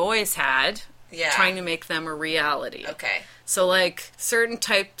fantasies we've always had, trying to make them a reality. Okay. So, like, certain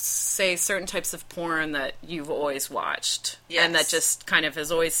types of porn that you've always watched, and that just kind of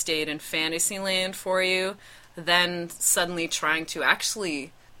has always stayed in fantasy land for you, then suddenly trying to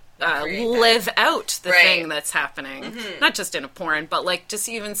actually live out the thing that's happening. Mm-hmm. Not just in a porn, but, like, just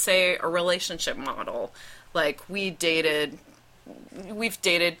even, say, a relationship model. Like, we've dated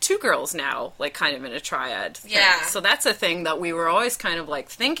 2 girls now, like, kind of in a triad thing. Yeah. So that's a thing that we were always kind of, like,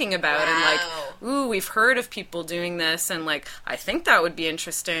 thinking about, and, like, ooh, we've heard of people doing this, and, like, I think that would be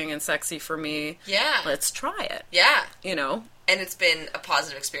interesting and sexy for me. Yeah. Let's try it. Yeah. You know? And it's been a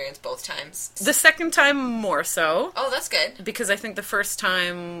positive experience both times. The second time more so. Oh, that's good. Because I think the first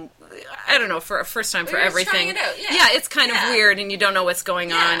time, I don't know, for a first time for everything. It out, it's kind of weird, and you don't know what's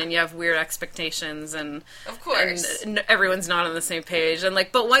going on, and you have weird expectations, and of course, and everyone's not on the same page, and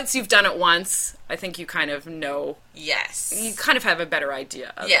like, but once you've done it once, I think you kind of know. Yes. You kind of have a better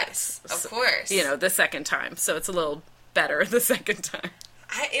idea of it. Of course. You know, the second time, so it's a little better the second time.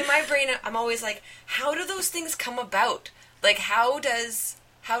 In my brain, I'm always like, how do those things come about? Like, how does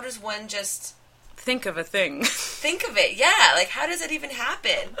one just think of a thing? Think of it, yeah. Like, how does it even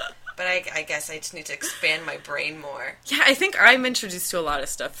happen? But I guess I just need to expand my brain more. Yeah, I think I'm introduced to a lot of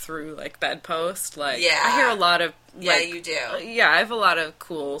stuff through, like, Bedpost. Like, I hear a lot of, like, you do. Yeah, I have a lot of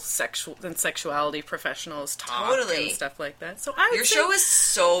cool sexuality professionals talk and stuff like that. So your show is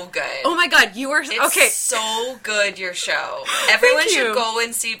so good. Oh my god, It's so good, your show. Everyone should go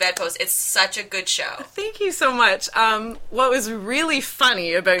and see Bedpost. It's such a good show. Thank you so much. What was really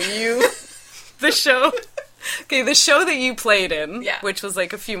funny about you, the show... Okay, the show that you played in, which was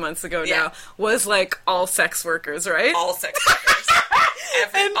like a few months ago now, was like all sex workers, right? All sex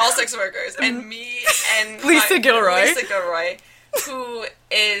workers. All sex workers. And me and Lisa Gilroy, who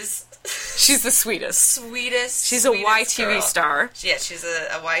is... She's the sweetest. She's a YTV girl. Star. Yeah, she's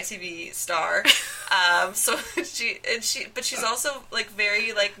a YTV star. But she's also like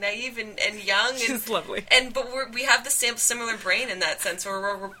very like naive and young. She's lovely. But we have the similar brain in that sense.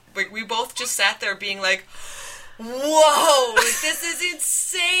 Where we both just sat there being like, whoa, like, this is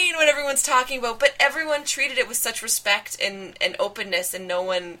insane what everyone's talking about. But everyone treated it with such respect and openness, and no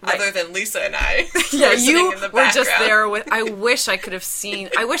one other than Lisa and I you in the were just there with... I wish I could have seen...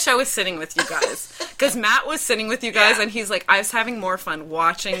 I wish I was sitting with you guys. Because Matt was sitting with you guys, and he's like, I was having more fun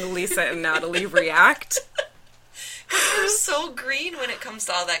watching Lisa and Natalie react. Because we're so green when it comes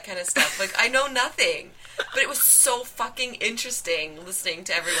to all that kind of stuff. Like, I know nothing. But it was so fucking interesting listening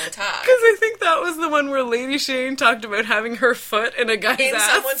to everyone talk. Because I think that was the one where Lady Shane talked about having her foot in a guy's ass. In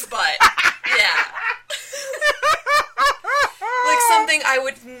someone's butt. Yeah. Like, something I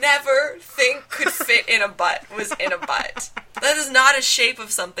would never think could fit in a butt was in a butt. That is not a shape of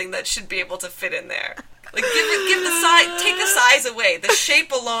something that should be able to fit in there. Like, give the size, take the size away. The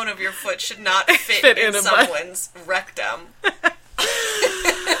shape alone of your foot should not fit in someone's rectum.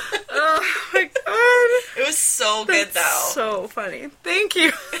 Oh my god. It was so good, though. So funny. Thank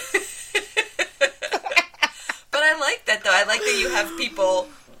you. But I like that, though. I like that you have people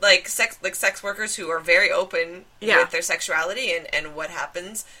like sex workers who are very open with their sexuality and what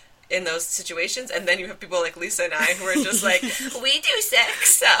happens in those situations, and then you have people like Lisa and I who are just like, we do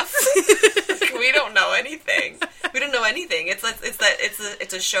sex stuff. Like, we don't know anything. We don't know anything.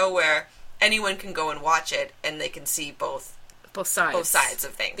 It's a show where anyone can go and watch it, and they can see both sides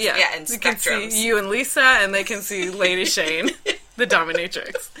of things. Yeah, and they spectrums. Can see you and Lisa, and they can see Lady Shane, the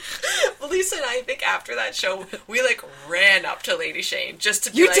dominatrix. Well, Lisa and I think after that show, we like ran up to Lady Shane just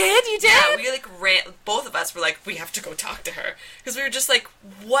to be You did? Yeah, we like ran. Both of us were like, we have to go talk to her because we were just like,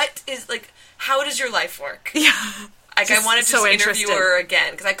 what is like? How does your life work? Yeah. Like, I wanted to interview her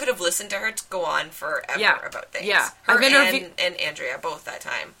again, because I could have listened to her to go on forever about things. Yeah. Her and Andrea, both that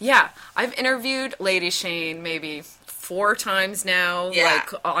time. Yeah. I've interviewed Lady Shane maybe 4 times now,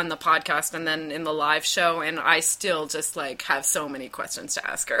 like, on the podcast and then in the live show, and I still just, like, have so many questions to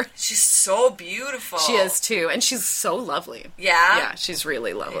ask her. She's so beautiful. She is, too, and she's so lovely. Yeah? Yeah, she's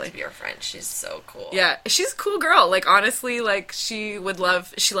really lovely. I need to be her friend. She's so cool. Yeah, she's a cool girl. Like, honestly, like, she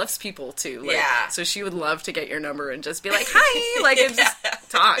loves people, too. Like, yeah. So she would love to get your number and just be like, hi, like, and just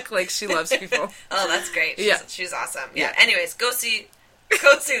talk. Like, she loves people. Oh, that's great. She's awesome. Yeah. Anyways, go see the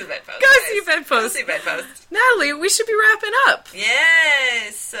Bedpost. Go see Bedpost. Natalie, we should be wrapping up.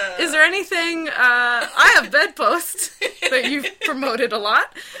 Yes. Is there anything? I have Bedpost that you've promoted a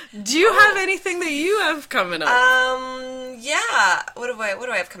lot. Do you have anything that you have coming up? Yeah. What do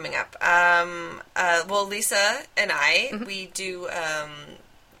I have coming up? Well, Lisa and I, we do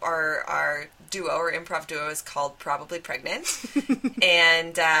our duo, or improv duo, is called Probably Pregnant.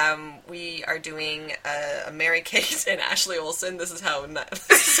 And we are doing a Mary Kate and Ashley Olsen. This is how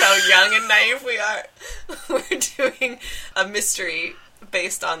young and naive we are. We're doing a mystery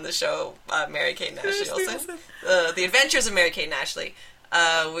based on the show Mary Kate and Ashley Olsen. The Adventures of Mary Kate and Ashley.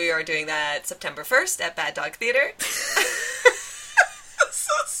 We are doing that September 1st at Bad Dog Theater.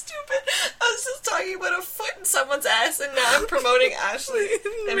 So stupid. I was just talking about a foot in someone's ass, and now I'm promoting Ashley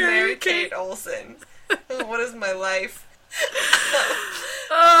and Mary Kate Olsen. What is my life?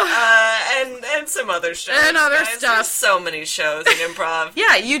 And some other shows. And other guys. stuff. There's so many shows in improv.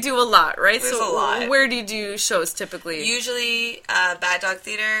 Yeah, you do a lot, right? There's a lot. Where do you do shows typically? Usually Bad Dog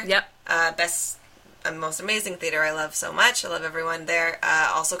Theater. Yep. Best and most amazing theater I love so much. I love everyone there.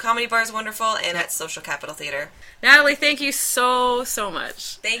 Also, Comedy Bar is wonderful, and at Social Capital Theater. Natalie, thank you so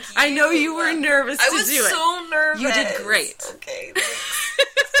much. Thank you. I know you were nervous to do it. I was so nervous. You did great. Okay, thanks.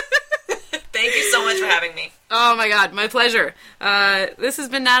 Thank you so much for having me. Oh my God, my pleasure. This has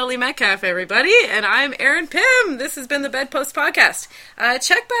been Natalie Metcalfe, everybody, and I'm Erin Pym. This has been the Bedpost Podcast.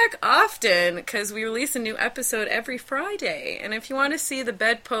 Check back often, because we release a new episode every Friday. And if you want to see the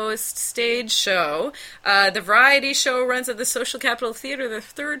Bedpost stage show, the variety show runs at the Social Capital Theater the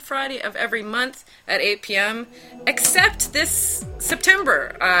third Friday of every month at 8 p.m., except this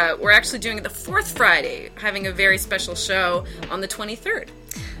September. We're actually doing it the fourth Friday, having a very special show on the 23rd.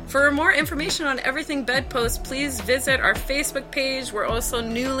 For more information on everything Bedpost, please visit our Facebook page. We're also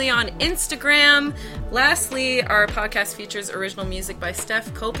newly on Instagram. Lastly, our podcast features original music by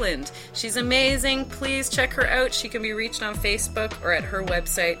Steph Copeland. She's amazing. Please check her out. She can be reached on Facebook or at her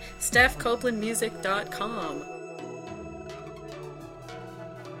website, stephcopelandmusic.com.